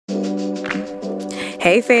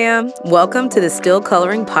Hey fam, welcome to the Still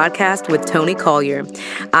Coloring Podcast with Tony Collier.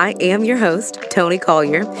 I am your host, Tony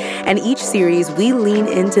Collier, and each series we lean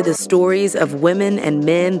into the stories of women and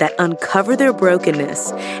men that uncover their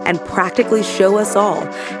brokenness and practically show us all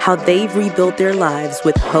how they've rebuilt their lives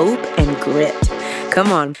with hope and grit.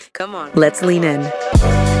 Come on, let's lean in.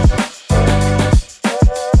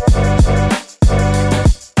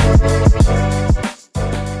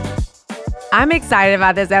 I'm excited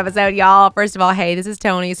about this episode, y'all. First of all, hey, this is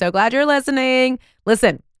Tony. So glad you're listening.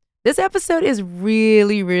 Listen, this episode is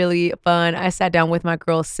really, really fun. I sat down with my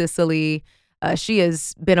girl, Cecily. She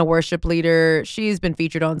has been a worship leader. She's been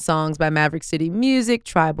featured on songs by Maverick City Music,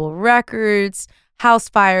 Tribal Records, House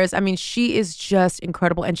Fires. I mean, she is just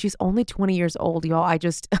incredible. And she's only 20 years old, y'all.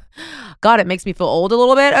 God, it makes me feel old a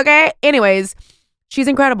little bit, okay? Anyways, she's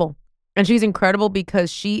incredible. And she's incredible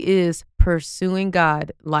because she is pursuing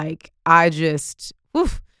God like I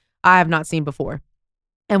have not seen before.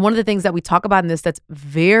 And one of the things that we talk about in this that's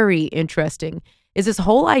very interesting is this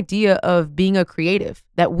whole idea of being a creative,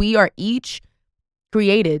 that we are each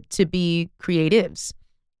created to be creatives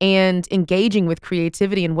and engaging with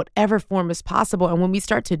creativity in whatever form is possible. And when we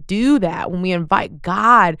start to do that, when we invite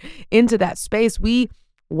God into that space, we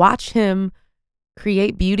watch him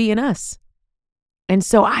create beauty in us. And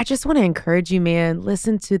so I just want to encourage you, man,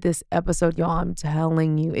 listen to this episode, y'all. I'm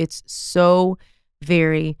telling you, it's so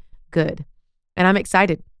very good. And I'm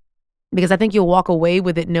excited because I think you'll walk away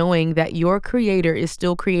with it knowing that your creator is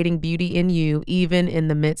still creating beauty in you, even in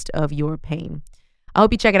the midst of your pain. I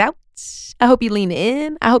hope you check it out. I hope you lean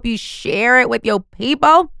in. I hope you share it with your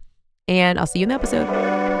people. And I'll see you in the episode.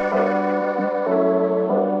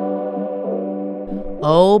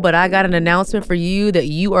 Oh, but I got an announcement for you that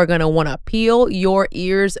you are going to want to peel your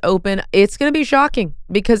ears open. It's going to be shocking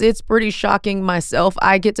because it's pretty shocking myself.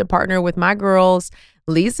 I get to partner with my girls,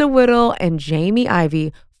 Lisa Whittle and Jamie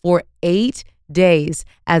Ivey, for 8 days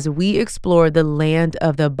as we explore the land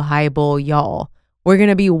of the Bible, y'all. We're going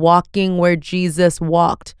to be walking where Jesus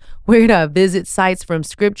walked. We're going to visit sites from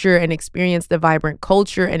scripture and experience the vibrant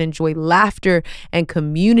culture and enjoy laughter and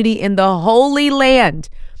community in the Holy Land.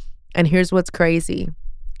 And here's what's crazy.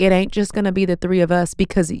 It ain't just going to be the three of us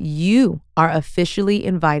because you are officially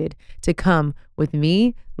invited to come with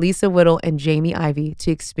me, Lisa Whittle, and Jamie Ivey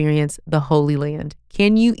to experience the Holy Land.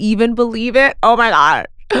 Can you even believe it? Oh my God.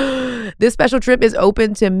 This special trip is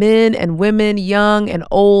open to men and women, young and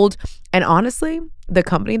old. And honestly, the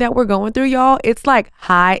company that we're going through, y'all, it's like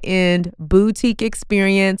high-end boutique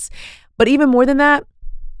experience. But even more than that,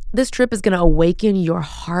 this trip is going to awaken your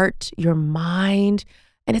heart, your mind,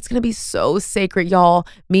 and it's going to be so sacred, y'all.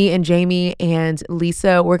 Me and Jamie and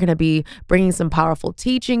Lisa, we're going to be bringing some powerful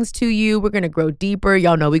teachings to you. We're going to grow deeper.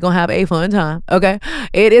 Y'all know we're going to have a fun time, okay?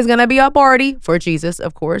 It is going to be a party for Jesus,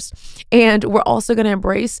 of course. And we're also going to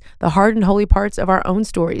embrace the hard and holy parts of our own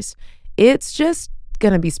stories. It's just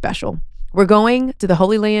going to be special. We're going to the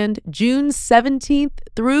Holy Land June 17th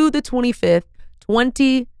through the 25th,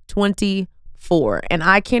 2024. And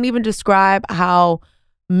I can't even describe how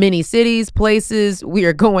many cities, places we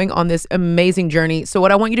are going on this amazing journey. So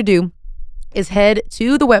what I want you to do is head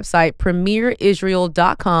to the website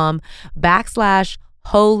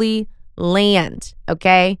premierisrael.com/Holy Land.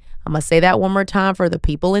 Okay. I'm going to say that one more time for the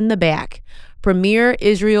people in the back. Premier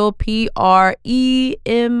Israel, PREMIER,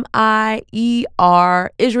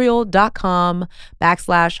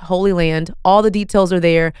 Israel.com/Holy Land. All the details are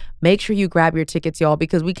there. Make sure you grab your tickets, y'all,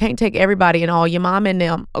 because we can't take everybody and all your mom and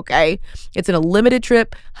them, okay? It's in a limited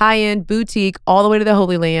trip, high-end, boutique, all the way to the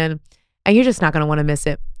Holy Land. And you're just not going to want to miss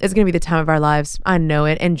it. It's going to be the time of our lives. I know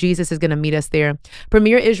it. And Jesus is going to meet us there.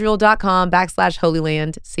 PremierIsrael.com/Holy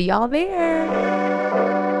Land. See y'all there.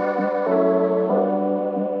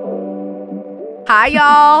 Hi,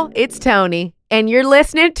 y'all. It's Tony, and you're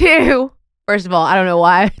listening to, first of all, I don't know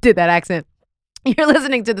why I did that accent. You're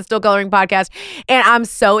listening to the Still Coloring Podcast, and I'm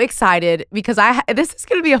so excited because this is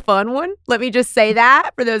going to be a fun one. Let me just say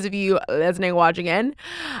that for those of you listening, watching in,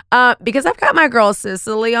 because I've got my girl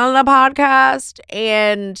Cecily on the podcast,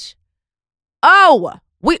 and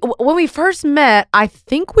when we first met, I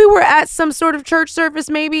think we were at some sort of church service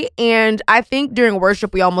maybe, and I think during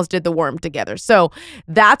worship we almost did the worm together. So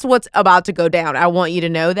that's what's about to go down. I want you to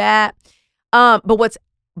know that. But what's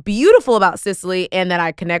beautiful about Cecily and that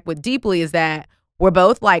I connect with deeply is that we're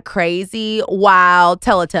both like crazy, wild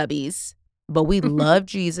Teletubbies, but we love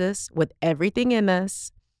Jesus with everything in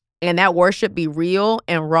us. And that worship be real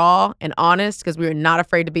and raw and honest because we are not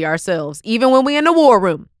afraid to be ourselves, even when we in the war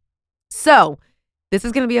room. So this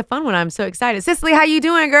is going to be a fun one. I'm so excited. Cecily, how you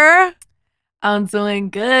doing, girl? I'm doing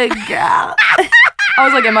good, girl. I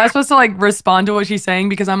was like, am I supposed to like respond to what she's saying?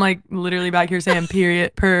 Because I'm like literally back here saying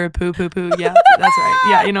period, per, poo, poo, poo. Yeah, that's right.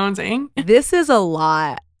 Yeah, you know what I'm saying? This is a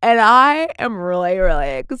lot. And I am really, really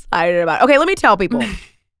excited about it. Okay, let me tell people.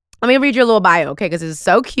 Let me read your little bio, okay? Because it's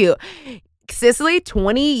so cute. Cecily,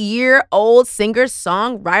 20-year-old singer,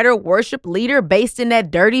 songwriter, worship leader based in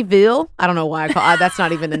that Dirtyville. I don't know why I call that's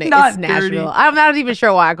not even the name. Not it's Nashville. dirty. I'm not even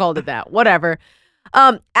sure why I called it that. Whatever.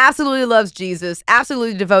 Absolutely loves Jesus,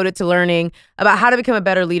 absolutely devoted to learning about how to become a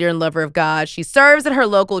better leader and lover of God. She serves at her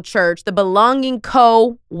local church, the Belonging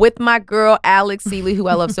Co. with my girl, Alex Cecily, who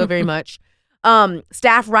I love so very much.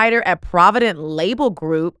 Staff writer at Provident Label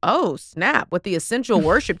Group. Oh, snap. With the Essential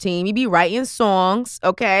Worship Team. You be writing songs,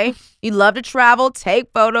 okay? You love to travel, take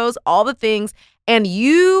photos, all the things. And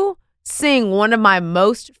you sing one of my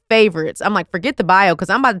most favorites. I'm like, forget the bio because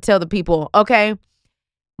I'm about to tell the people, okay?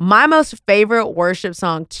 My most favorite worship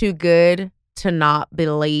song, Too Good to Not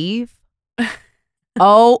Believe.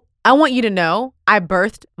 Oh, I want you to know I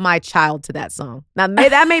birthed my child to that song. Now,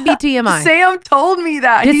 that may be TMI. Sam told me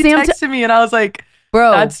that. Did He Sam texted me and I was like,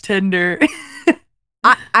 bro, that's tender.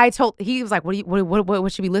 he was like,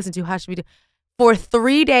 what should we listen to? How should we do? For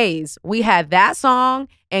 3 days, we had that song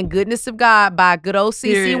and Goodness of God by good old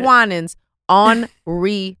CC Winans on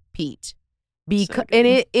repeat. Because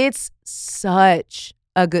it's such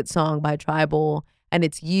a good song by Tribal, and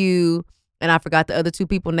it's you, and I forgot the other two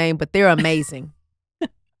people's name, but they're amazing.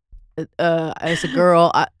 It's a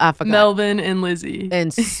girl, I forgot. Melvin and Lizzie.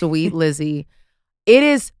 And sweet Lizzie. It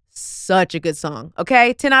is such a good song,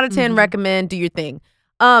 okay? 10 out of 10, recommend, do your thing.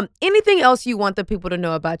 Anything else you want the people to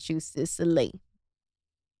know about you, Cecily?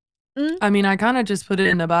 I mean, I kind of just put it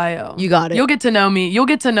in the bio. You got it. You'll get to know me. You'll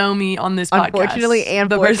get to know me on this podcast. Unfortunately and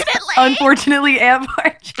fortunately. Unfortunately and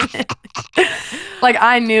fortunately. Like,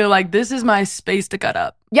 I knew, like, this is my space to cut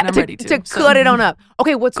up. Yeah, I'm ready to cut it on up.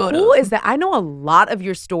 Okay, what's cool is that I know a lot of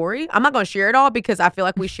your story. I'm not going to share it all because I feel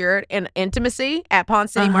like we share it in intimacy at Pond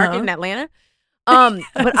City Market in Atlanta.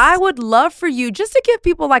 But I would love for you just to give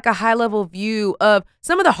people like a high level view of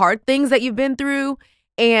some of the hard things that you've been through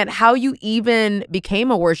and how you even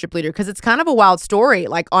became a worship leader, because it's kind of a wild story,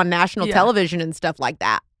 like on national television and stuff like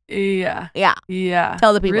that. Yeah.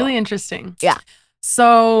 Tell the people. Really interesting. Yeah.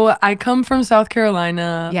 So I come from South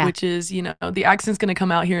Carolina, which is, you know, the accent's going to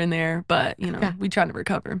come out here and there, but, you know, we trying to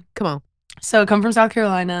recover. Come on. So I come from South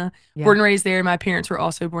Carolina, born and raised there. My parents were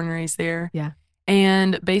also born and raised there. Yeah.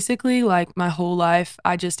 And basically, like, my whole life,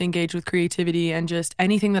 I just engaged with creativity, and just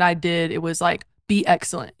anything that I did, it was like, be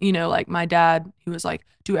excellent. You know, like my dad, he was like,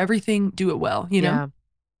 do everything, do it well, you know?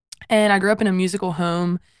 And I grew up in a musical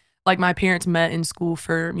home. Like, my parents met in school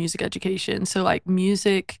for music education. So like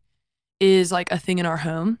music is like a thing in our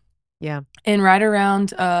home. Yeah. And right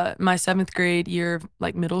around my 7th grade year of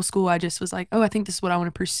like middle school, I just was like, oh, I think this is what I want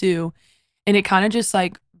to pursue. And it kind of just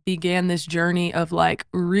like began this journey of like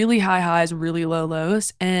really high highs, really low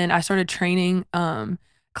lows. And I started training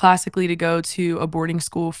classically to go to a boarding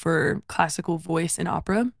school for classical voice and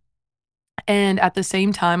opera. And at the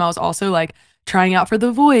same time, I was also like trying out for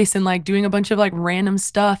The Voice and like doing a bunch of like random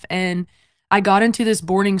stuff. And I got into this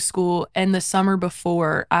boarding school, and the summer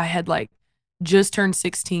before, I had like just turned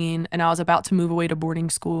 16 and I was about to move away to boarding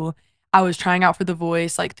school. I was trying out for The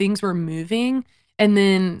Voice, like things were moving. And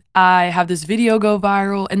then I have this video go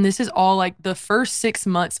viral, and this is all like the first 6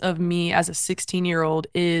 months of me as a 16-year-old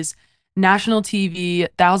is national TV,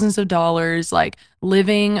 thousands of dollars, like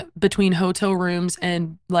living between hotel rooms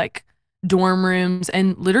and like dorm rooms,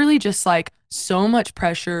 and literally just like so much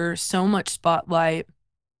pressure, so much spotlight.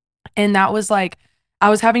 And that was like, I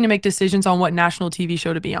was having to make decisions on what national TV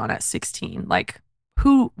show to be on at 16. Like,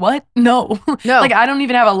 who, what? No. Like, I don't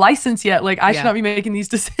even have a license yet. Like, I should not be making these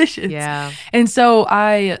decisions. Yeah. And so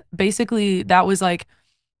I basically, that was like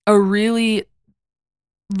a really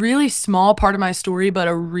small part of my story, but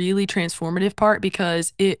a really transformative part,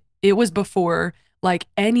 because it was before like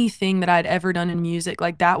anything that I'd ever done in music.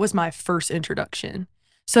 Like, that was my first introduction.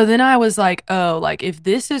 So then I was like, oh, like if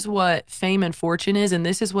this is what fame and fortune is, and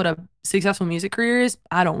this is what a successful music career is,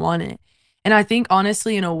 I don't want it. And I think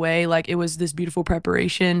honestly, in a way, like it was this beautiful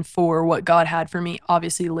preparation for what God had for me,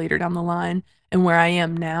 obviously later down the line and where I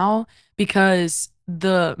am now, because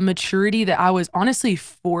the maturity that I was honestly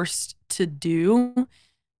forced to do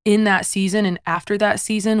in that season and after that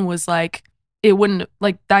season was like, it wouldn't,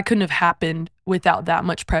 like that couldn't have happened without that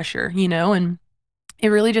much pressure, you know? And it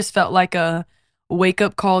really just felt like a wake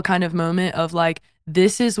up call kind of moment of like,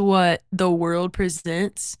 this is what the world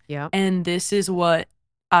presents. Yeah. And this is what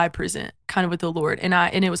I present kind of with the Lord. And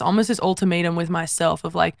it was almost this ultimatum with myself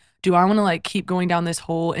of like, do I want to like keep going down this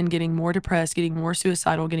hole and getting more depressed, getting more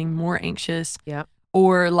suicidal, getting more anxious? Yeah.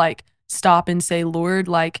 Or like stop and say, Lord,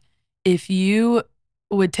 like, if you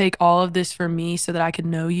would take all of this from me so that I could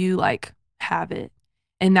know you, like, have it.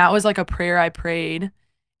 And that was like a prayer I prayed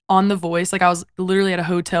on The Voice. Like, I was literally at a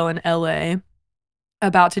hotel in LA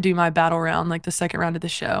about to do my battle round, like the second round of the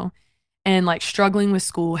show, and like struggling with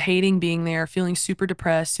school, hating being there, feeling super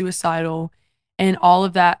depressed, suicidal, and all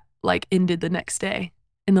of that like ended the next day.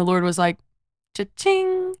 And the Lord was like,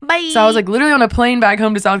 cha-ching. Bye. So I was like literally on a plane back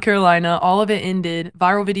home to South Carolina. All of it ended.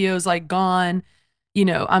 Viral videos like gone. You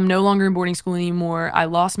know, I'm no longer in boarding school anymore. I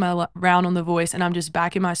lost my round on The Voice, and I'm just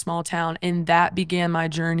back in my small town. And that began my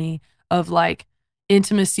journey of like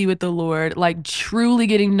intimacy with the Lord, like truly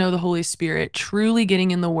getting to know the Holy Spirit, truly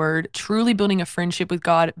getting in the Word, truly building a friendship with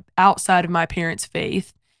God outside of my parents'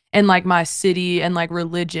 faith and like my city and like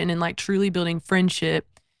religion, and like truly building friendship.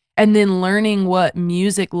 And then learning what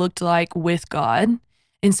music looked like with God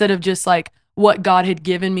instead of just like what God had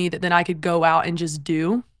given me that then I could go out and just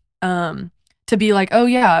do. To be like, oh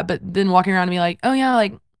yeah, but then walking around and be like, oh yeah,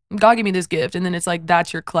 like God gave me this gift. And then it's like,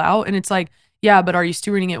 that's your clout. And it's like, yeah, but are you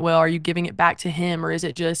stewarding it well? Are you giving it back to him? Or is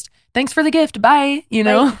it just, thanks for the gift, bye, you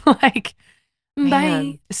know, like, Man.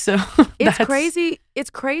 bye. So It's crazy. It's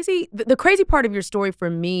crazy. The crazy part of your story for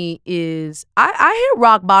me is I hit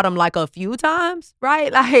rock bottom like a few times,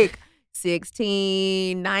 right? Like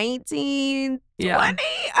 16, 19, Yeah. 20.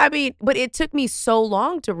 I mean, but it took me so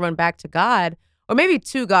long to run back to God, or maybe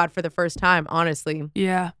to God for the first time, honestly.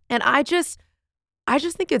 Yeah. And I just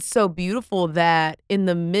think it's so beautiful that in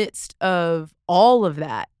the midst of all of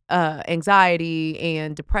that, anxiety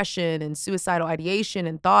and depression and suicidal ideation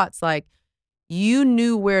and thoughts, like, you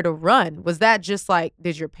knew where to run. Was that just like,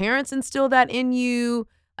 did your parents instill that in you?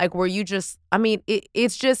 Like, were you just, I mean,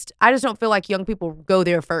 it's just, I just don't feel like young people go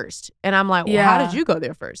there first. And I'm like, well, how did Yeah. you go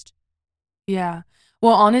there first? Yeah.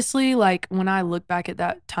 Well, honestly, like when I look back at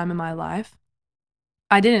that time in my life,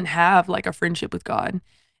 I didn't have like a friendship with God.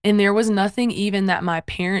 And there was nothing even that my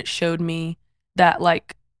parents showed me that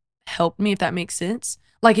like helped me, if that makes sense.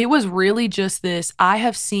 Like it was really just this, I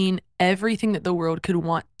have seen everything that the world could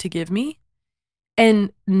want to give me,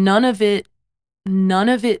 and none of it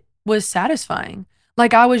was satisfying.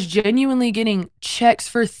 Like I was genuinely getting checks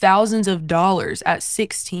for thousands of dollars at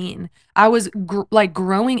 16. I was like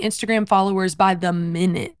growing Instagram followers by the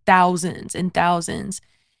minute, thousands and thousands.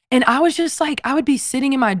 And I was just like, I would be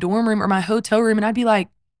sitting in my dorm room or my hotel room, and I'd be like,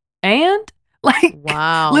 and like,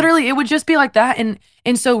 Wow. literally it would just be like that.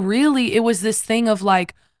 And so really it was this thing of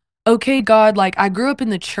like, okay, God, like I grew up in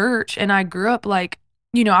the church, and I grew up like,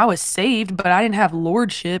 you know, I was saved, but I didn't have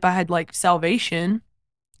lordship. I had like salvation.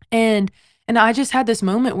 And I just had this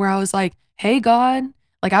moment where I was like, hey, God,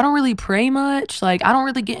 like I don't really pray much. Like I don't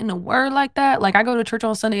really get in the word like that. Like I go to church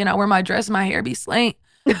on Sunday and I wear my dress and my hair be slank,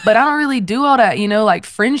 but I don't really do all that, you know, like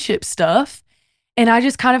friendship stuff. And I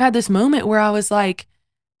just kind of had this moment where I was like,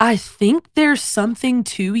 I think there's something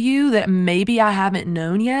to you that maybe I haven't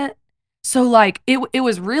known yet. So like it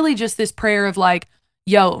was really just this prayer of like,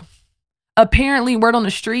 yo, apparently word on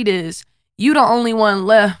the street is you the only one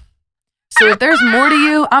left. So if there's more to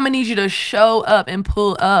you, I'm gonna need you to show up and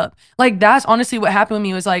pull up. Like that's honestly what happened with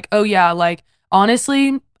me. Was like, oh yeah, like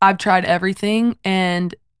honestly, I've tried everything,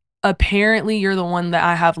 and apparently you're the one that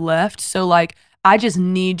I have left. So like I just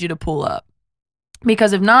need you to pull up.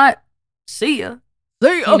 Because if not, see ya.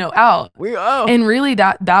 You know, out. We are. And really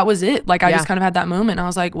that was it. Like I Yeah. just kind of had that moment. And I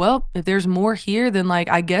was like, well, if there's more here, then like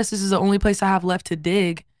I guess this is the only place I have left to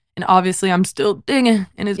dig. And obviously I'm still digging,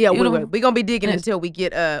 and it's beautiful. We're gonna be digging until we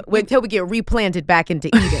get replanted back into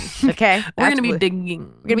Eden. Okay, We're gonna be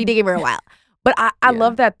digging. We're gonna be digging for a while. But I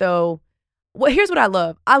love that though. Well, here's what I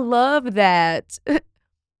love. I love that.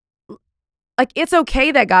 Like it's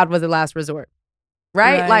okay that God was the last resort,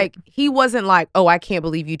 right? Like he wasn't like, oh, I can't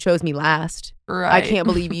believe you chose me last. Right. I can't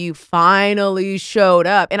believe you finally showed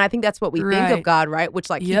up. And I think that's what we think of God, right? Which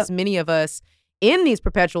like keeps many of us in these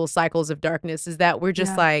perpetual cycles of darkness, is that we're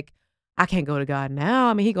just like, I can't go to God now.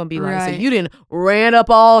 I mean, he gonna be like, so you didn't ran up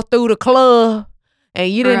all through the club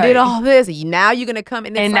and you didn't did all this. And now you're gonna come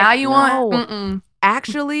and it's now like, you no. want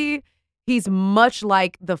Actually, he's much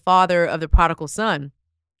like the father of the prodigal son,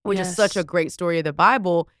 which is such a great story of the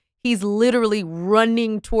Bible. He's literally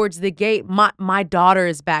running towards the gate. My daughter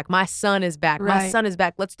is back. My son is back. My son is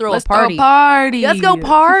back. Let's throw a party. Let's go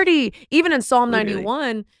party. Even in Psalm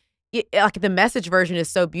 91, like the Message version is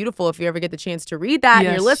so beautiful. If you ever get the chance to read that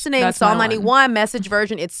and you're listening, Psalm 91 Message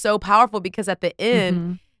version, it's so powerful because at the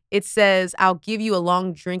end it says, I'll give you a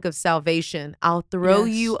long drink of salvation. I'll throw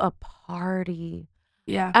you a party.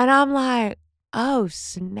 Yeah. And I'm like, oh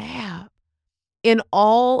snap. In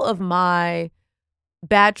all of my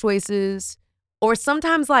bad choices, or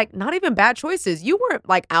sometimes like not even bad choices. You weren't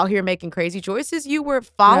like out here making crazy choices. You were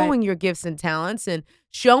following your gifts and talents and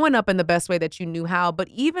showing up in the best way that you knew how. But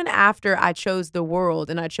even after I chose the world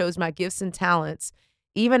and I chose my gifts and talents,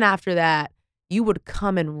 even after that, you would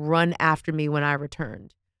come and run after me when I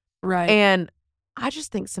returned. Right. And I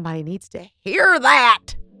just think somebody needs to hear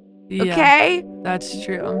that. Yeah, Okay? that's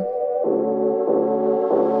true.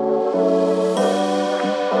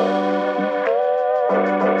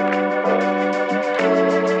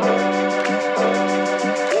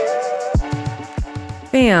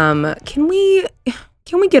 Fam, can we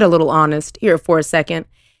get a little honest here for a second?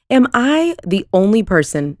 Am I the only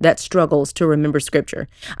person that struggles to remember scripture?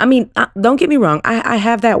 I mean, don't get me wrong. I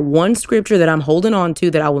have that one scripture that I'm holding on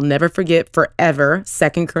to that I will never forget forever,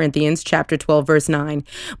 2 Corinthians chapter 12, verse 9.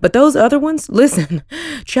 But those other ones, listen,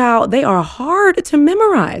 child, they are hard to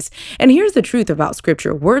memorize. And here's the truth about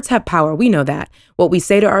scripture. Words have power. We know that. What we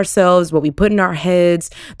say to ourselves, what we put in our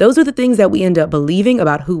heads, those are the things that we end up believing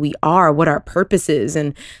about who we are, what our purpose is.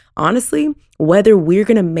 And honestly, whether we're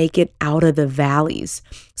going to make it out of the valleys.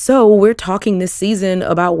 So we're talking this season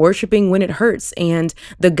about worshiping when it hurts and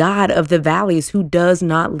the God of the valleys who does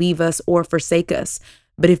not leave us or forsake us.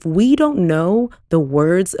 But if we don't know the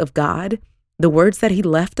words of God, the words that he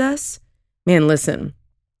left us, man, listen,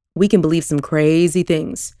 we can believe some crazy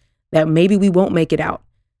things that maybe we won't make it out,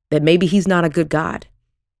 that maybe he's not a good God.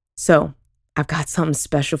 So I've got something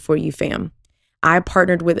special for you, fam. I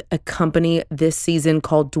partnered with a company this season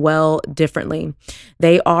called Dwell Differently.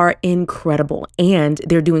 They are incredible, and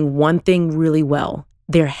they're doing one thing really well.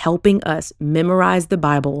 They're helping us memorize the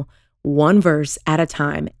Bible one verse at a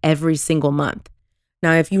time every single month.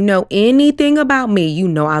 Now, if you know anything about me, you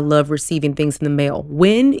know I love receiving things in the mail.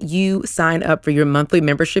 When you sign up for your monthly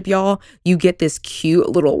membership, y'all, you get this cute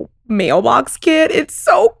little mailbox kit. It's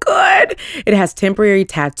so good. It has temporary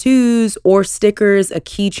tattoos or stickers, a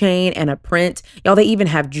keychain, and a print. Y'all, they even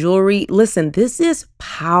have jewelry. Listen, this is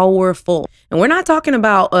powerful. And we're not talking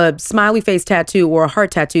about a smiley face tattoo or a heart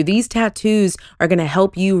tattoo. These tattoos are going to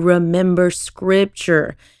help you remember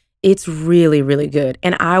scripture. It's really, really good.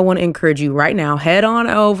 And I want to encourage you right now, head on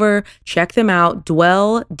over, check them out,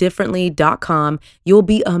 dwelldifferently.com. You'll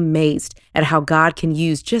be amazed at how God can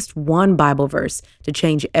use just one Bible verse to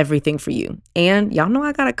change everything for you. And y'all know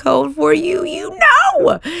I got a code for you.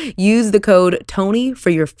 Use the code Tony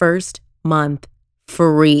for your first month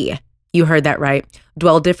free. You heard that right.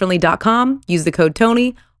 Dwelldifferently.com. Use the code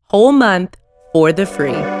Tony, whole month for the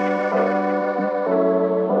free.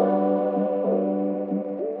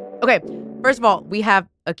 Okay, first of all, we have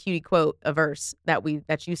a cutie quote, a verse that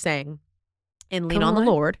you sang in Lean on the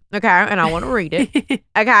Lord. Okay, and I want to read it.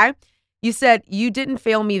 Okay, you said, "You didn't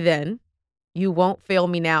fail me then, you won't fail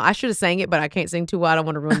me now." I should have sang it, but I can't sing too well. I don't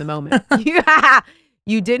want to ruin the moment.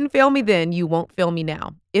 You didn't fail me then, you won't fail me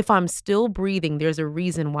now. If I'm still breathing, there's a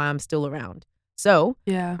reason why I'm still around. So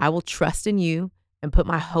I will trust in you and put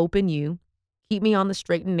my hope in you. Keep me on the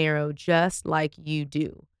straight and narrow, just like you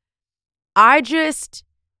do.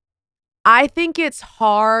 I think it's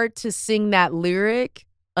hard to sing that lyric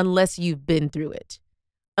unless you've been through it.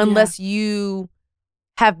 Unless you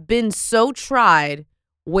have been so tried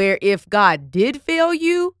where if God did fail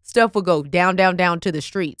you, stuff will go down, down, down to the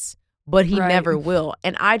streets. But he never will.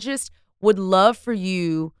 And I just would love for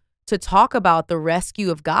you to talk about the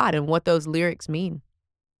rescue of God and what those lyrics mean.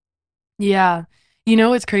 Yeah. You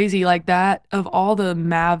know, it's crazy. Like that, of all the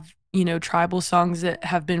Mav, tribal songs that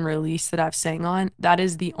have been released that I've sang on, that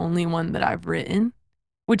is the only one that I've written,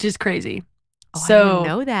 which is crazy. Oh, so, I didn't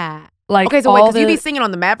know that. Like, okay, so wait, because you be singing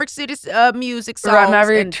on the Maverick City music songs, right,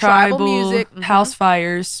 Maverick, and tribal music, House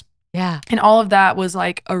Fires. Yeah. And all of that was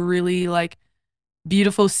like a really like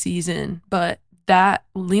beautiful season. But that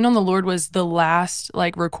Lean on the Lord was the last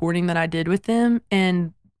like recording that I did with them,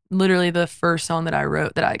 and literally the first song that I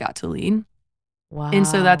wrote that I got to lead. Wow. And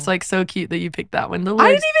so that's like so cute that you picked that one.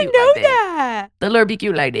 I didn't even know that. The Lord be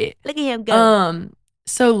cute like that. Look at him go.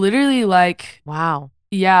 So literally like, wow.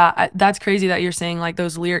 Yeah, that's crazy that you're saying like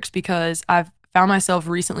those lyrics, because I've found myself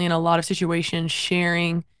recently in a lot of situations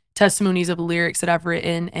sharing testimonies of lyrics that I've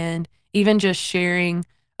written, and even just sharing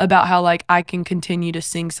about how like I can continue to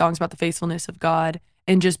sing songs about the faithfulness of God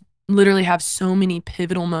and just literally have so many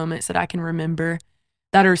pivotal moments that I can remember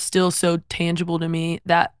that are still so tangible to me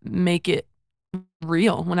that make it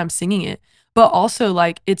real when I'm singing it. But also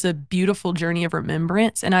like it's a beautiful journey of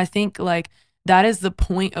remembrance. And I think like that is the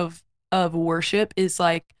point of worship, is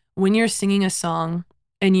like when you're singing a song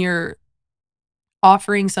and you're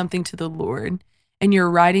offering something to the Lord and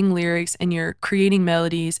you're writing lyrics and you're creating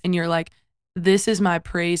melodies and you're like, this is my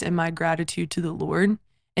praise and my gratitude to the Lord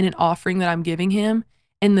and an offering that I'm giving him.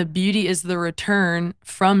 And the beauty is the return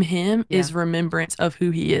from him is remembrance of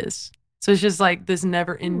who he is. So it's just like this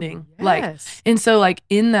never ending. Like, and so like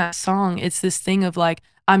in that song, it's this thing of like,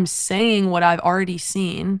 I'm saying what I've already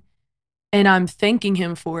seen and I'm thanking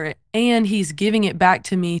him for it. And he's giving it back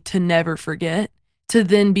to me to never forget, to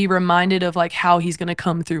then be reminded of like how he's going to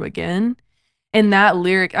come through again. And that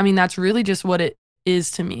lyric, I mean, that's really just what it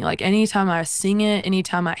is to me. Like anytime I sing it,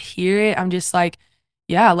 anytime I hear it, I'm just like,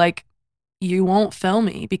 yeah, like you won't fail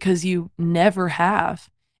me because you never have.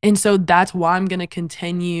 And so that's why I'm going to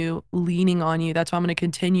continue leaning on you. That's why I'm going to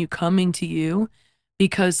continue coming to you,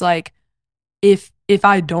 because like if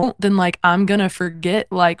I don't, then like I'm going to forget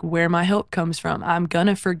like where my help comes from. I'm going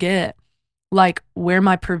to forget like where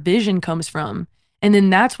my provision comes from. And then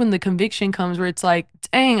that's when the conviction comes where it's like,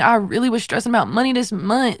 dang, I really was stressing about money this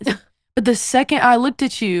month. But the second I looked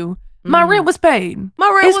at you, my rent was paid.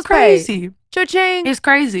 My rent was crazy. Paid. Cha-ching. It's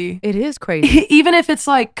crazy. It is crazy. Even if it's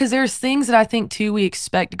like, because there's things that I think too, we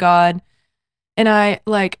expect God. And I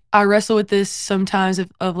wrestle with this sometimes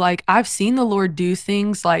of like, I've seen the Lord do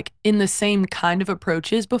things like in the same kind of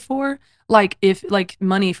approaches before. Like if like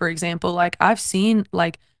money, for example, like I've seen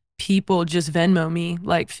like people just Venmo me,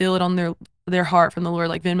 like feel it on their heart from the Lord,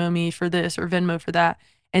 like Venmo me for this or Venmo for that.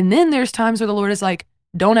 And then there's times where the Lord is like,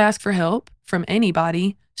 don't ask for help from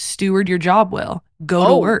anybody. Steward your job well. Go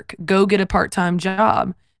to work. Go get a part-time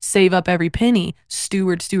job. Save up every penny.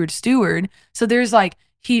 Steward. So there's like,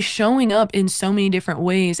 he's showing up in so many different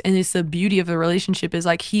ways. And it's the beauty of the relationship is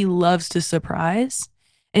like, he loves to surprise.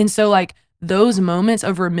 And so like those moments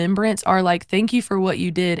of remembrance are like, thank you for what you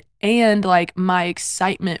did. And like my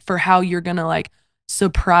excitement for how you're going to like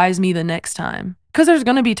surprise me the next time. Because there's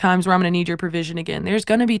going to be times where I'm going to need your provision again. There's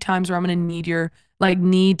going to be times where I'm going to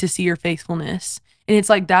need to see your faithfulness. And it's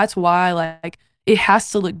like, that's why like it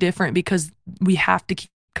has to look different, because we have to keep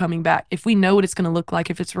coming back. If we know what it's going to look like,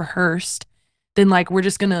 if it's rehearsed, then like we're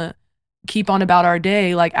just going to keep on about our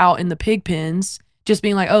day, like out in the pig pens, just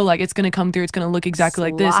being like, oh, like it's going to come through. It's going to look exactly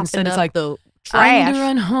like this. Instead it's like, I need to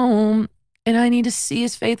run home and I need to see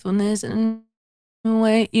his faithfulness and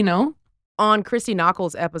wait, you know? On Christy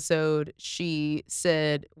Knockel's episode, she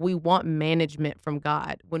said, we want management from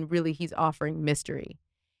God when really he's offering mystery.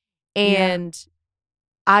 And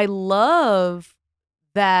I love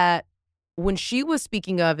that when she was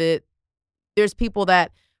speaking of it, there's people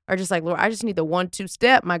that are just like, Lord, I just need the 1-2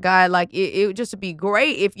 step, my guy. Like it would just be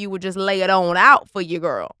great if you would just lay it on out for your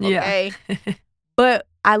girl. Okay. Yeah. But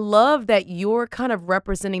I love that you're kind of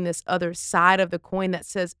representing this other side of the coin that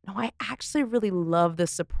says, no, I actually really love the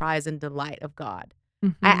surprise and delight of God.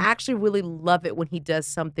 Mm-hmm. I actually really love it when he does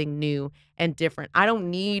something new and different. I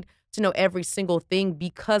don't need to know every single thing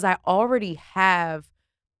because I already have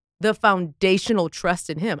the foundational trust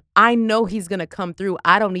in him. I know he's going to come through.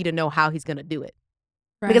 I don't need to know how he's going to do it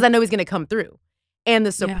because I know he's going to come through. And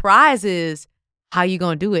the surprise is, how you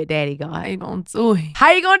going to do it, Daddy God? How you going to do it?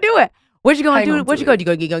 How you going to do it? What you gonna do? What you gonna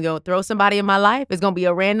do? You gonna go throw somebody in my life? It's gonna be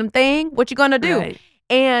a random thing. What you gonna do? Right.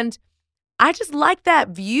 And I just like that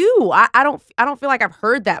view. I don't feel like I've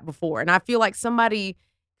heard that before, and I feel like somebody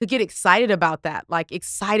could get excited about that, like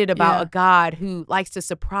excited about a God who likes to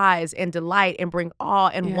surprise and delight and bring awe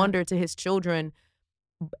and wonder to his children,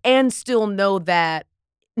 and still know that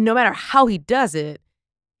no matter how he does it,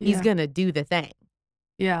 he's gonna do the thing.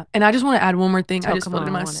 Yeah, and I just want to add one more thing. I just felt it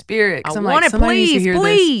in my spirit because I'm like,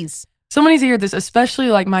 please. Someone needs to hear this, especially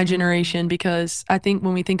like my generation, because I think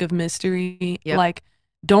when we think of mystery, like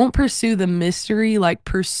don't pursue the mystery, like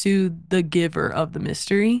pursue the giver of the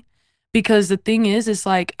mystery. Because the thing is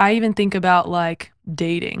like, I even think about like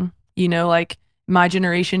dating, you know, like my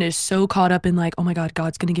generation is so caught up in like, oh my God,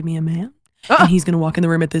 God's going to give me a man and he's going to walk in the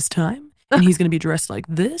room at this time and he's going to be dressed like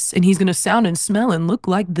this and he's going to sound and smell and look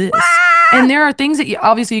like this. And there are things that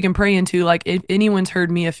obviously you can pray into. Like if anyone's heard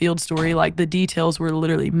me a field story, like the details were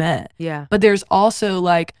literally met. Yeah. But there's also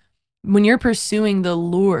like when you're pursuing the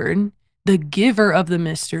Lord, the giver of the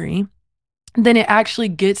mystery, then it actually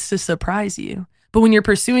gets to surprise you. But when you're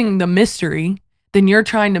pursuing the mystery, then you're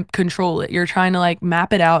trying to control it. You're trying to like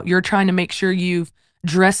map it out. You're trying to make sure you've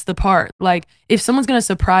dressed the part. Like if someone's going to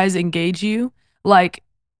surprise engage you, like,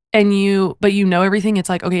 but you know everything, it's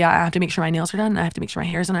like, okay, I have to make sure my nails are done. I have to make sure my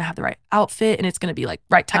hair's done. I have the right outfit and it's going to be like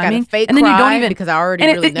right timing. I gotta fake and then cry you don't even, because I already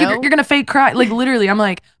really know. You're going to fake cry. Like literally, I'm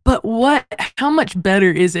like, but how much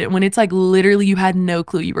better is it when it's like literally you had no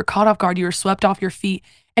clue. You were caught off guard. You were swept off your feet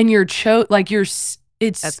and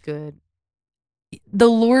that's good. The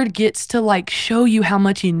Lord gets to like show you how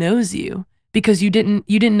much he knows you because you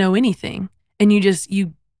didn't know anything. And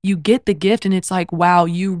you get the gift and it's like, wow,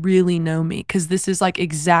 you really know me because this is like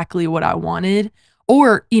exactly what I wanted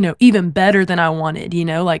or, even better than I wanted,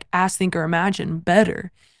 like ask, think, or imagine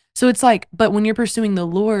better. So it's like, but when you're pursuing the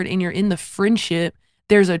Lord and you're in the friendship,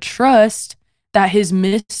 there's a trust that his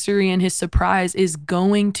mystery and his surprise is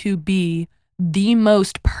going to be the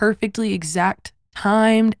most perfectly exact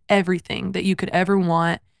timed everything that you could ever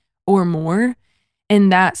want or more.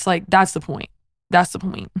 And that's the point. That's the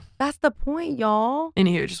point. That's the point, y'all.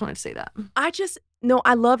 Anywho, just wanted to say that.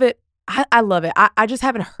 I love it. I love it. I just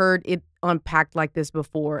haven't heard it unpacked like this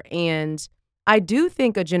before. And I do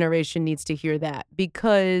think a generation needs to hear that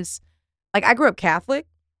because, like, I grew up Catholic,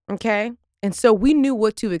 okay? And so we knew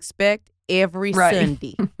what to expect every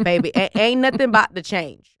Sunday, baby. Ain't nothing about to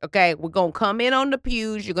change, okay? We're going to come in on the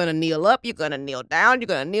pews. You're going to kneel up. You're going to kneel down. You're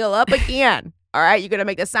going to kneel up again, all right? You're going to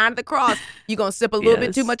make the sign of the cross. You're going to sip a little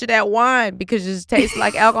bit too much of that wine because it just tastes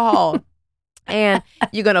like alcohol. And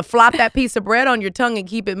you're going to flop that piece of bread on your tongue and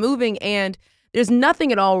keep it moving. And there's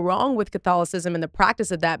nothing at all wrong with Catholicism and the practice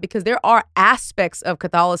of that because there are aspects of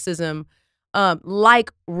Catholicism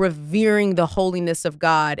like revering the holiness of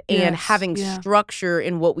God and having structure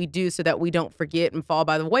in what we do so that we don't forget and fall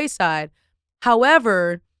by the wayside.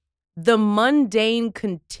 However, the mundane,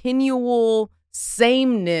 continual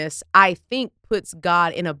sameness, I think, puts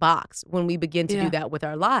God in a box when we begin to do that with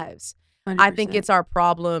our lives. 100%. I think it's our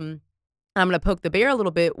problem. I'm going to poke the bear a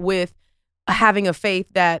little bit with having a faith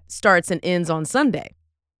that starts and ends on Sunday.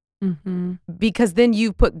 Mm-hmm. Because then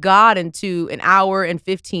you put God into an hour and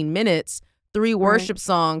 15 minutes, 3 worship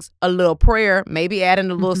songs, a little prayer, maybe adding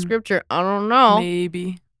a little scripture. I don't know.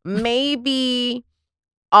 Maybe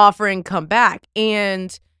offering come back.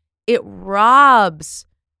 And it robs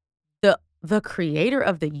the creator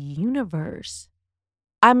of the universe.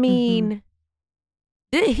 I mean,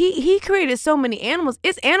 he created so many animals.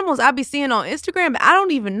 It's animals I be seeing on Instagram, but I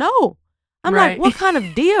don't even know. I'm like, what kind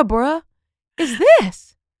of deer, bruh, is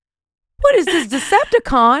this? What is this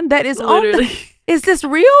Decepticon that is Literally. Is this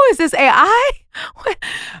real? Is this AI? What?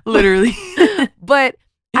 Literally. But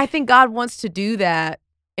I think God wants to do that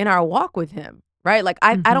in our walk with him, right? Like,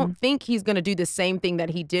 I don't think he's going to do the same thing that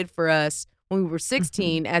he did for us when we were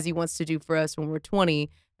 16 as he wants to do for us when we're 20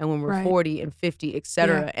 and when we're 40 and 50, et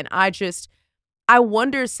cetera. And I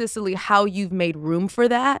wonder, Cecily, how you've made room for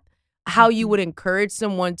that, how you would encourage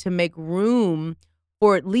someone to make room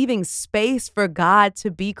for leaving space for God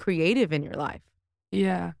to be creative in your life.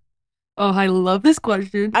 Yeah. Oh, I love this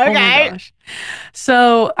question. Okay. Oh my gosh.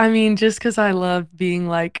 So, I mean, just because I love being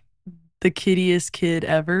like the kiddiest kid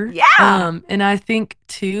ever. Yeah. And I think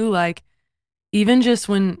too, like, even just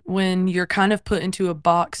when you're kind of put into a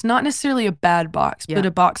box, not necessarily a bad box, but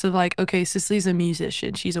a box of like, okay, Cecily's a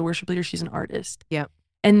musician, she's a worship leader, she's an artist. Yeah.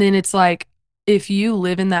 And then it's like, if you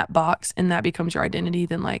live in that box and that becomes your identity,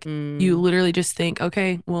 then like you literally just think,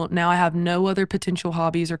 okay, well, now I have no other potential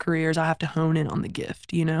hobbies or careers. I have to hone in on the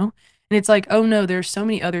gift, And it's like, oh no, there's so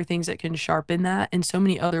many other things that can sharpen that and so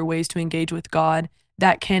many other ways to engage with God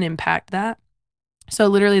that can impact that. So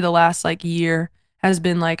literally the last like year has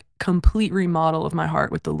been like complete remodel of my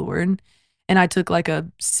heart with the Lord. And I took like a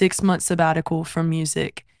 6-month sabbatical from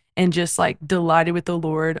music and just like delighted with the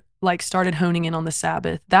Lord, like started honing in on the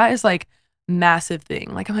Sabbath. That is like massive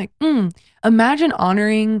thing. Like I'm like, imagine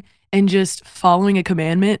honoring and just following a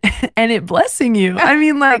commandment and it blessing you. I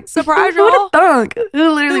mean, like, surprise, who would have thunk?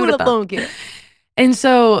 Who literally would have thunk it? And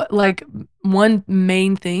so like one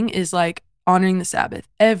main thing is like honoring the Sabbath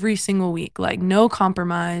every single week, like no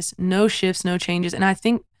compromise, no shifts, no changes. And I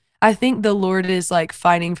think the Lord is like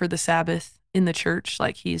fighting for the Sabbath in the church.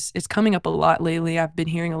 Like it's coming up a lot lately. I've been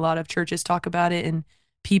hearing a lot of churches talk about it and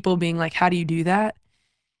people being like, how do you do that?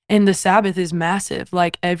 And the Sabbath is massive.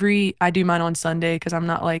 Like I do mine on Sunday because I'm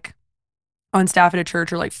not like on staff at a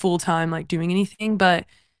church or like full time like doing anything, but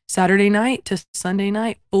Saturday night to Sunday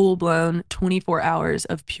night, full blown 24 hours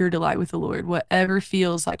of pure delight with the Lord. Whatever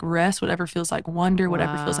feels like rest, whatever feels like wonder,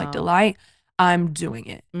 whatever feels like delight, I'm doing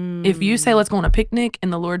it. If you say let's go on a picnic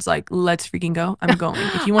and the Lord's like let's freaking go, I'm going.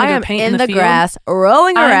 If you want to go paint in the field, grass,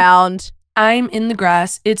 rolling around. I'm in the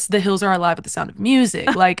grass. It's the hills are alive with the sound of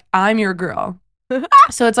music. Like I'm your girl.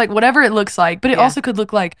 So it's like whatever it looks like, but it also could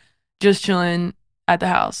look like just chilling at the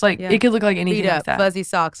house. Like it could look like anything like that. Fuzzy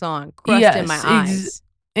socks on, crust in my eyes.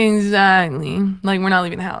 Exactly. Like we're not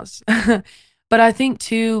leaving the house. But I think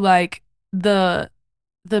too, like the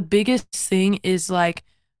biggest thing is like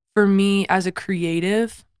for me as a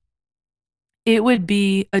creative, it would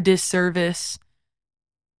be a disservice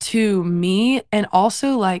to me and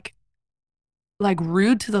also like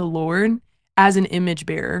rude to the Lord as an image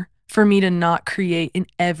bearer for me to not create in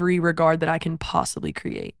every regard that I can possibly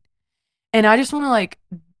create. And I just want to like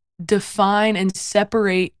define and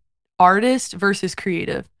separate artist versus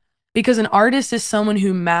creative. Because an artist is someone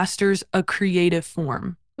who masters a creative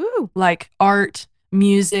form. Ooh. Like art,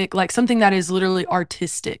 music, like something that is literally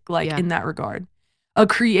artistic, like Yeah. in that regard. A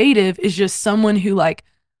creative is just someone who like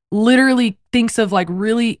literally thinks of like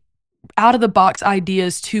really out of the box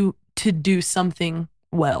ideas to do something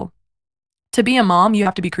well. To be a mom, you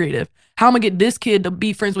have to be creative. How am I gonna get this kid to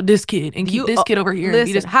be friends with this kid and keep this kid over here? And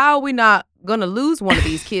be Listen, how are we not gonna lose one of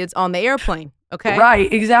these kids on the airplane? Okay.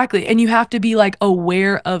 Right, exactly. And you have to be like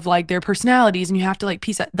aware of like their personalities, and you have to like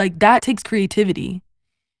piece that, like that takes creativity.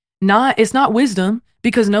 It's not wisdom,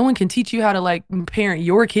 because no one can teach you how to like parent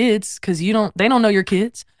your kids, because they don't know your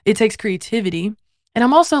kids. It takes creativity. And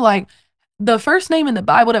I'm also like, the first name in the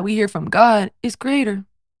Bible that we hear from God is Creator.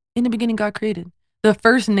 In the beginning, God created. The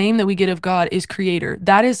first name that we get of God is Creator.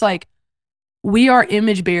 That is like, we are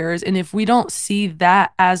image bearers. And if we don't see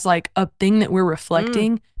that as like a thing that we're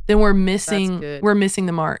reflecting, then we're missing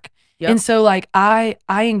the mark. Yep. And so like I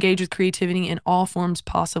engage with creativity in all forms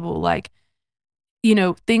possible. Like, you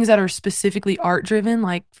know, things that are specifically art driven,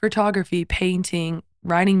 like photography, painting,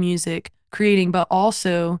 writing music, creating, but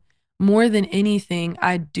also more than anything,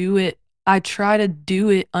 I try to do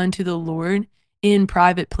it unto the Lord in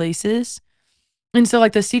private places. And so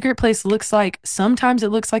like the secret place sometimes it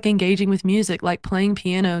looks like engaging with music, like playing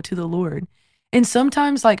piano to the Lord. And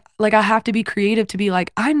sometimes like I have to be creative to be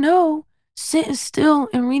like, I know sitting still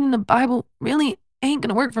and reading the Bible really ain't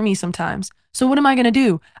gonna work for me sometimes. So what am I gonna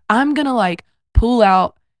do? I'm gonna like pull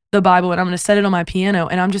out the Bible and I'm gonna set it on my piano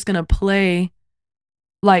and I'm just gonna play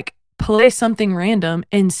something random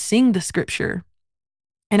and sing the scripture.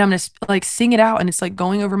 And I'm gonna like sing it out, and it's like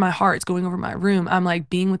going over my heart, it's going over my room. I'm like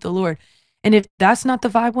being with the Lord. And if that's not the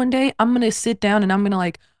vibe one day, I'm gonna sit down and I'm gonna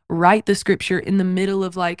like write the scripture in the middle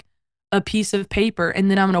of like a piece of paper, and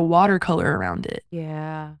then I'm gonna watercolor around it.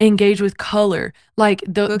 Yeah. Engage with color. Like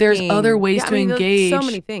there's other ways to engage. So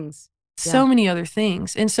many things. So many other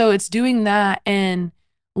things. And so it's doing that and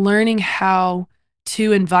learning how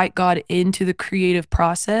to invite God into the creative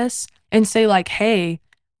process and say like, hey,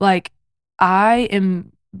 like I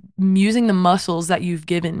am using the muscles that you've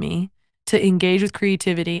given me to engage with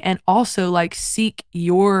creativity, and also like seek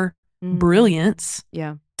your brilliance.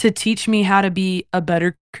 Yeah. To teach me how to be a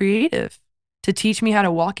better creative, to teach me how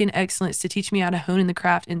to walk in excellence, to teach me how to hone in the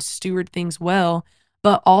craft and steward things well,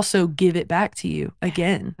 but also give it back to you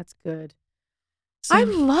again. That's good. So, I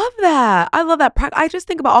love that. I just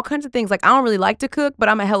think about all kinds of things. Like, I don't really like to cook, but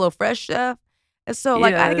I'm a HelloFresh chef. And so,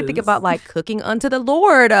 like, I can think about, like, cooking unto the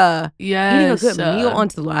Lord. Eating a good meal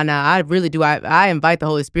unto the Lord. Now, I really do. I invite the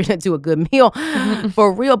Holy Spirit into a good meal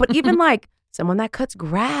for real. But even, like, someone that cuts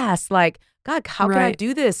grass, like, God, how can I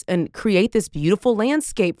do this and create this beautiful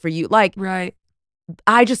landscape for you? Like,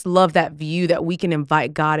 I just love that view that we can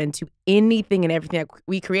invite God into anything and everything that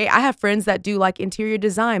we create. I have friends that do like interior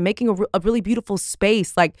design, making a really beautiful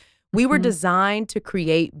space. Like, we were designed to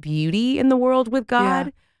create beauty in the world with God.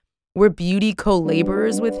 Yeah. We're beauty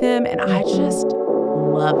co-laborers with Him. And I just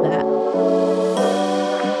love that.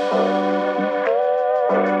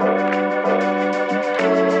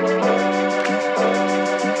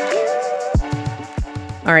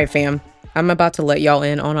 All right, fam, I'm about to let y'all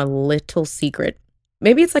in on a little secret.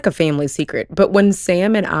 Maybe it's like a family secret, but when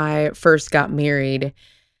Sam and I first got married,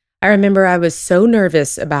 I remember I was so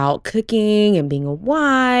nervous about cooking and being a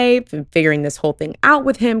wife and figuring this whole thing out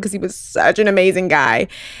with him because he was such an amazing guy.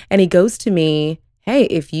 And he goes to me, hey,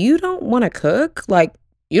 if you don't want to cook, like,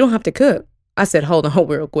 you don't have to cook. I said, hold on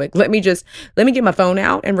real quick. Let me get my phone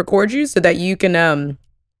out and record you so that you can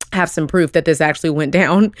have some proof that this actually went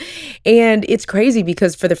down. And it's crazy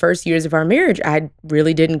because for the first years of our marriage, I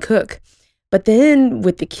really didn't cook. But then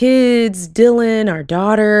with the kids, Dylan, our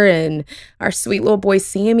daughter, and our sweet little boy,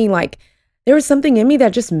 Sammy, like, there was something in me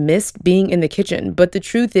that just missed being in the kitchen. But the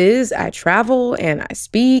truth is, I travel and I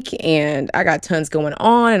speak and I got tons going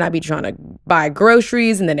on, and I be trying to buy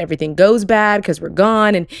groceries, and then everything goes bad because we're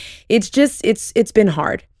gone. And it's been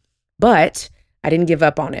hard, but I didn't give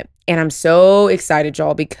up on it. And I'm so excited,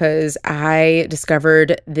 y'all, because I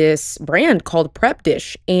discovered this brand called Prep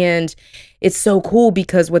Dish. And it's so cool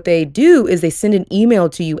because what they do is they send an email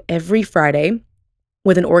to you every Friday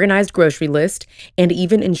with an organized grocery list and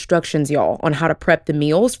even instructions, y'all, on how to prep the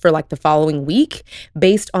meals for like the following week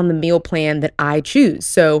based on the meal plan that I choose.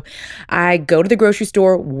 So I go to the grocery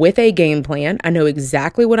store with a game plan. I know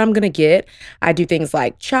exactly what I'm going to get. I do things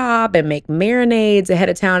like chop and make marinades ahead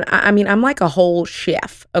of time. I mean, I'm like a whole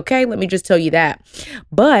chef, okay? Let me just tell you that.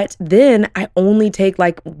 But then I only take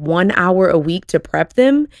like 1 hour a week to prep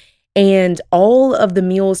them, and all of the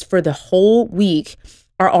meals for the whole week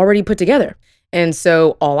are already put together. And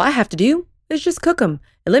so all I have to do Let's just cook them.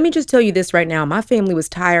 And let me just tell you this right now. My family was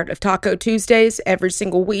tired of Taco Tuesdays every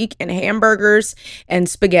single week and hamburgers and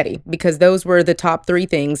spaghetti because those were the top 3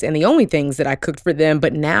 things and the only things that I cooked for them.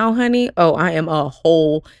 But now, honey, oh, I am a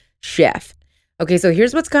whole chef. Okay, so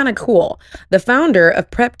here's what's kind of cool. The founder of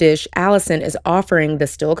Prep Dish, Allison, is offering the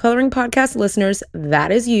Still Coloring podcast listeners,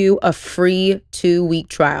 that is you, a free 2-week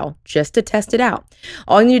trial just to test it out.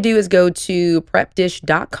 All you need to do is go to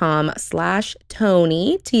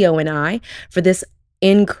prepdish.com/Toni, Toni, for this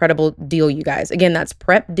incredible deal, you guys. Again, that's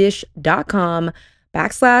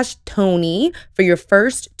prepdish.com/Toni for your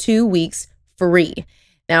first 2 weeks free.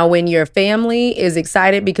 Now, when your family is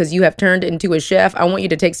excited because you have turned into a chef, I want you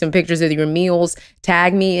to take some pictures of your meals,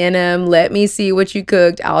 tag me in them, let me see what you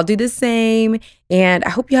cooked. I'll do the same. And I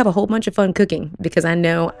hope you have a whole bunch of fun cooking because I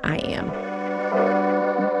know I am.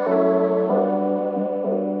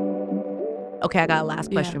 Okay, I got a last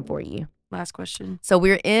question for you. Last question. So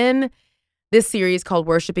we're in this series called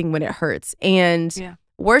Worshiping When It Hurts. And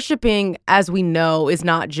worshiping, as we know, is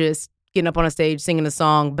not just getting up on a stage, singing a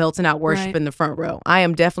song, belting out worship in the front row. I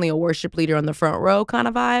am definitely a worship leader on the front row kind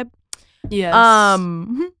of vibe. Yes.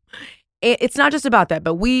 It's not just about that,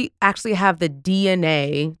 but we actually have the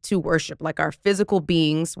DNA to worship, like our physical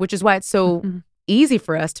beings, which is why it's so easy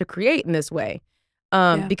for us to create in this way,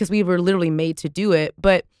 because we were literally made to do it.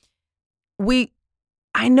 But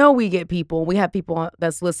I know we have people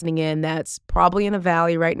that's listening in that's probably in a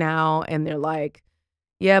valley right now, and they're like,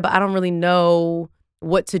 yeah, but I don't really know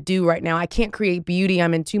what to do right now. I can't create beauty.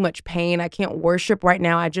 I'm in too much pain. I can't worship right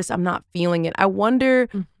now. I'm not feeling it. I wonder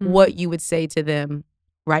what you would say to them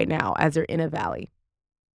right now as they're in a valley.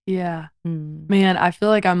 Yeah. Man, I feel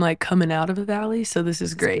like I'm like coming out of a valley. So this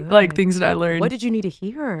is great. Good. Like things that I learned. What did you need to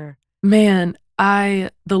hear? Man, the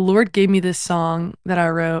Lord gave me this song that I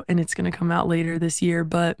wrote, and it's going to come out later this year.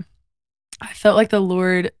 But I felt like the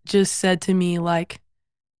Lord just said to me, like,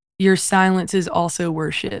 your silence is also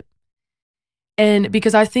worship. And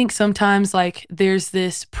because I think sometimes like there's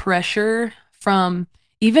this pressure from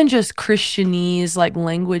even just Christianese, like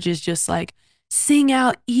language is just like, sing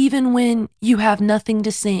out even when you have nothing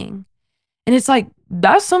to sing. And it's like,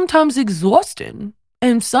 that's sometimes exhausting.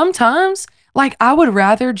 And sometimes like I would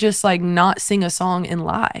rather just like not sing a song and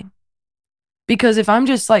lie. Because if I'm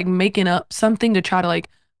just like making up something to try to like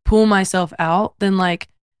pull myself out, then like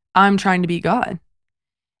I'm trying to be God.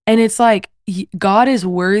 And it's like, God is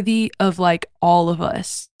worthy of like all of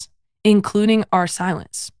us, including our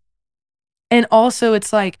silence. And also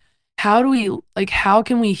it's like, how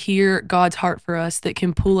can we hear God's heart for us that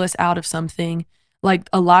can pull us out of something like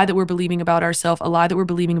a lie that we're believing about ourselves, a lie that we're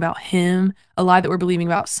believing about him, a lie that we're believing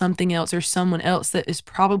about something else or someone else that is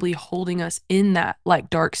probably holding us in that like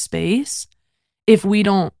dark space if we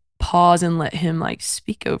don't pause and let him like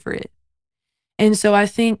speak over it. And so I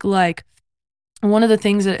think like one of the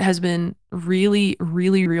things that has been really,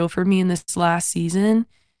 really real for me in this last season,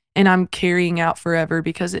 and I'm carrying out forever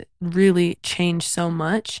because it really changed so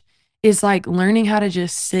much, is like learning how to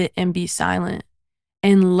just sit and be silent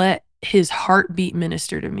and let his heartbeat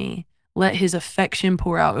minister to me, let his affection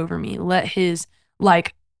pour out over me, let his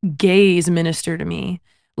like gaze minister to me,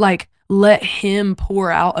 like let him pour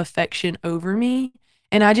out affection over me.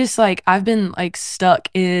 And I just like, I've been like stuck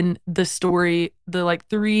in the story, the like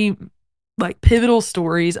 3 like pivotal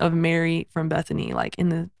stories of Mary from Bethany, like in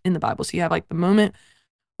the Bible. So you have like the moment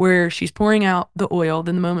where she's pouring out the oil,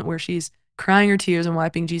 then the moment where she's crying her tears and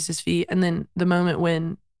wiping Jesus' feet, and then the moment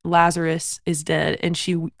when Lazarus is dead and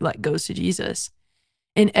she like goes to Jesus.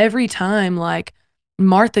 And every time like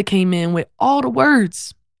Martha came in with all the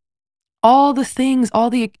words, all the things, all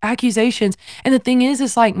the accusations. And the thing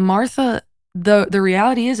is like Martha, the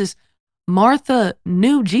reality is Martha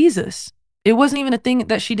knew Jesus. It wasn't even a thing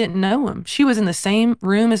that she didn't know him. She was in the same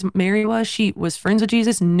room as Mary was. She was friends with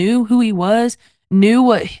Jesus, knew who he was, knew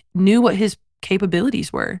what his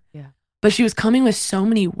capabilities were. Yeah. But she was coming with so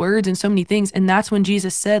many words and so many things. And that's when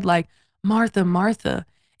Jesus said, like, Martha, Martha.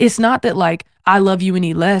 It's not that like I love you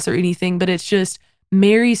any less or anything, but it's just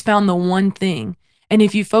Mary's found the one thing. And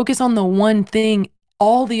if you focus on the one thing,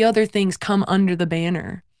 all the other things come under the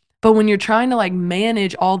banner. But when you're trying to like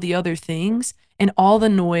manage all the other things and all the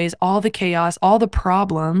noise, all the chaos, all the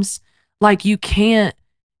problems, like you can't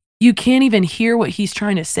even hear what he's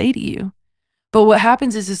trying to say to you. But what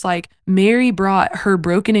happens is like Mary brought her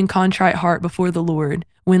broken and contrite heart before the Lord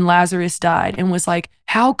when Lazarus died and was like,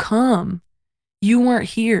 how come you weren't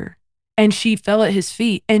here? And she fell at his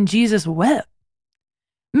feet and Jesus wept.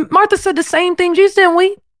 Martha said the same thing. Jesus didn't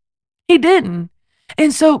weep. He didn't.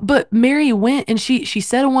 And so, but Mary went and she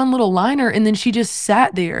said a one little liner and then she just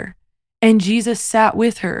sat there and Jesus sat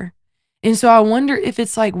with her. And so I wonder if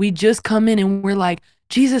it's like we just come in and we're like,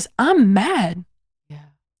 Jesus, I'm mad. Yeah.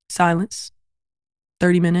 Silence.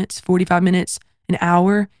 30 minutes, 45 minutes, an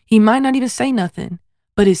hour. He might not even say nothing,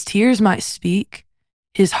 but his tears might speak.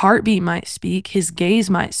 His heartbeat might speak. His gaze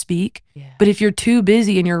might speak. Yeah. But if you're too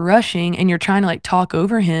busy and you're rushing and you're trying to like talk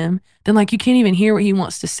over him, then like you can't even hear what he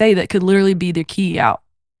wants to say. That could literally be the key out.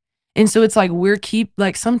 And so it's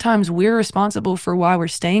like sometimes we're responsible for why we're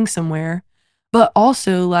staying somewhere, but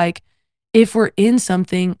also like if we're in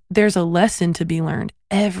something, there's a lesson to be learned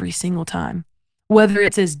every single time. Whether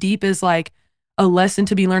it's as deep as like a lesson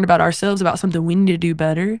to be learned about ourselves, about something we need to do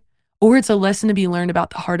better, or it's a lesson to be learned about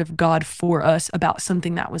the heart of God for us, about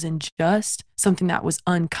something that was unjust, something that was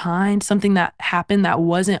unkind, something that happened that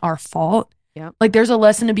wasn't our fault. Yep. Like there's a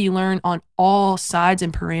lesson to be learned on all sides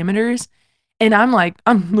and parameters. And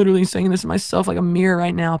I'm literally saying this to myself like a mirror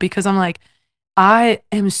right now, because I'm like, I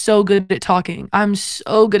am so good at talking. I'm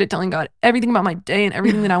so good at telling God everything about my day and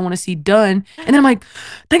everything that I want to see done. And then I'm like,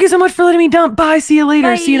 thank you so much for letting me dump. Bye. See you later.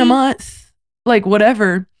 Bye. See you in a month. Like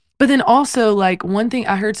whatever. But then also like one thing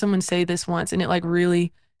I heard someone say this once and it like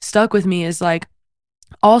really stuck with me is like,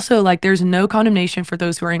 also like there's no condemnation for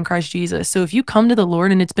those who are in Christ Jesus. So if you come to the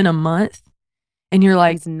Lord and it's been a month and you're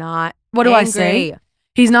like, He's not what do angry. I say?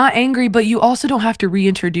 He's not angry, but you also don't have to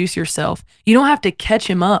reintroduce yourself. You don't have to catch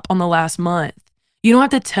him up on the last month. You don't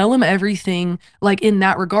have to tell him everything like in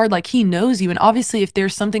that regard. Like he knows you. And obviously if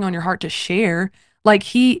there's something on your heart to share, like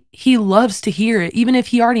he loves to hear it. Even if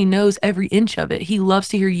he already knows every inch of it, he loves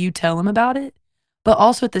to hear you tell him about it. But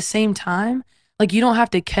also at the same time, like you don't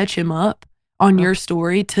have to catch him up on your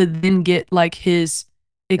story to then get like his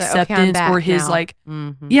acceptance or his now. like,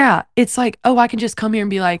 yeah, it's like, oh, I can just come here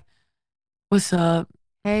and be like, what's up?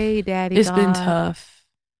 Hey, Daddy. It's been tough.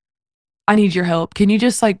 I need your help. Can you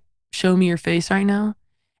just like show me your face right now?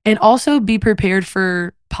 And also be prepared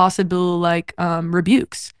for possible like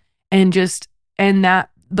rebukes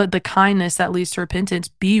but the kindness that leads to repentance.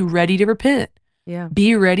 Be ready to repent. Yeah.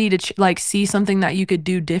 Be ready to like see something that you could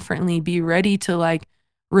do differently. Be ready to like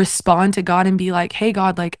respond to God and be like, hey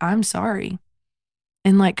God, like I'm sorry.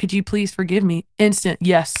 And like, could you please forgive me? Instant.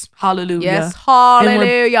 Yes. Hallelujah. Yes.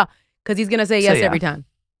 Hallelujah. Because he's going to say yes every time.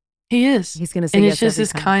 He is. He's going to say and yes. And it's just every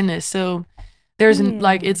his time. kindness. So there's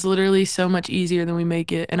like, it's literally so much easier than we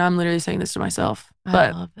make it. And I'm literally saying this to myself. But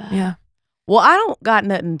I love that. Yeah. Well, I don't got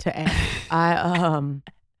nothing to add.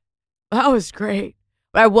 That was great.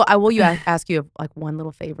 But I will ask you like one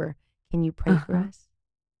little favor. Can you pray for us?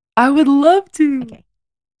 I would love to. Okay.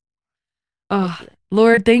 Oh,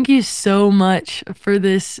 Lord, thank you so much for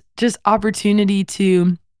this just opportunity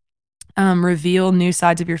to reveal new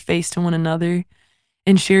sides of your face to one another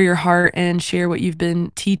and share your heart and share what you've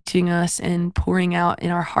been teaching us and pouring out in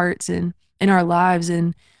our hearts and in our lives.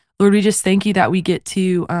 And Lord, we just thank you that we get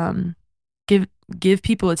to give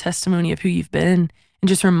people a testimony of who you've been and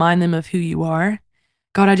just remind them of who you are.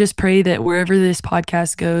 God, I just pray that wherever this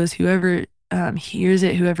podcast goes, whoever hears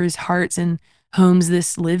it, whoever's hearts and homes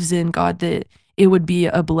this lives in, God, that it would be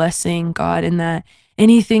a blessing, God, and that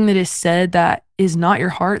anything that is said that is not your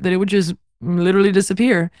heart, that it would just literally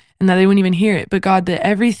disappear and that they wouldn't even hear it. But God, that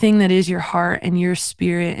everything that is your heart and your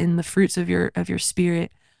spirit and the fruits of your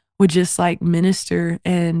spirit would just like minister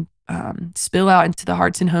and spill out into the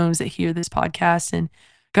hearts and homes that hear this podcast. And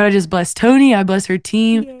God, I just bless Tony. I bless her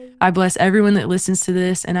team. Yay. I bless everyone that listens to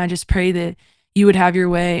this. And I just pray that you would have your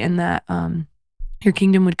way and that your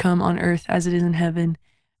kingdom would come on earth as it is in heaven.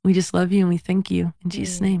 We just love you and we thank you in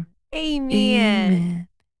Jesus' name. Amen. Amen.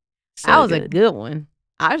 So that was a good one.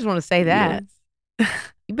 I just want to say that. Yes.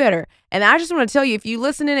 You better. And I just want to tell you, if you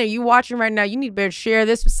listening or you watching right now, you need to better share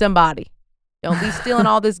this with somebody. Don't be stealing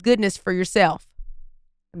all this goodness for yourself.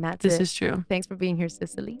 And that's This is true. Thanks for being here,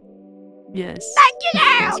 Cecily. Yes. Thank you,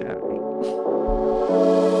 girl. Thanks for having me.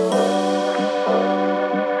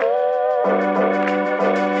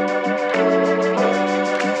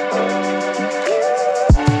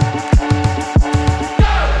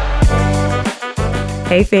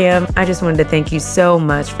 Hey fam, I just wanted to thank you so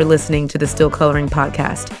much for listening to the Still Coloring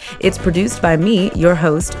podcast. It's produced by me, your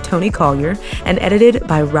host, Tony Collier, and edited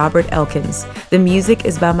by Robert Elkins. The music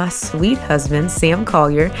is by my sweet husband, Sam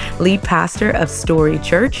Collier, lead pastor of Story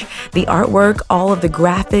Church. The artwork, all of the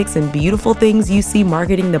graphics and beautiful things you see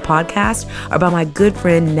marketing the podcast are by my good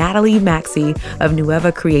friend, Natalie Maxey of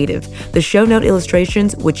Nueva Creative. The show note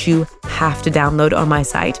illustrations, which you have to download on my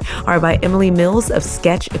site, are by Emily Mills of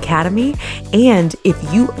Sketch Academy. And if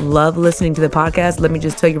if you love listening to the podcast, let me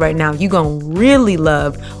just tell you right now, you're going to really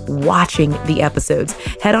love watching the episodes.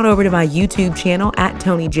 Head on over to my YouTube channel at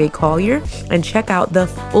Tony J. Collier and check out the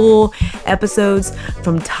full episodes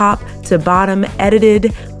from top to bottom,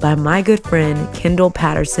 edited by my good friend, Kendall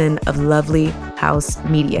Patterson of Lovely House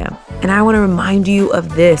Media. And I want to remind you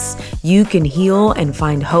of this. You can heal and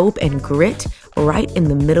find hope and grit right in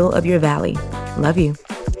the middle of your valley. Love you.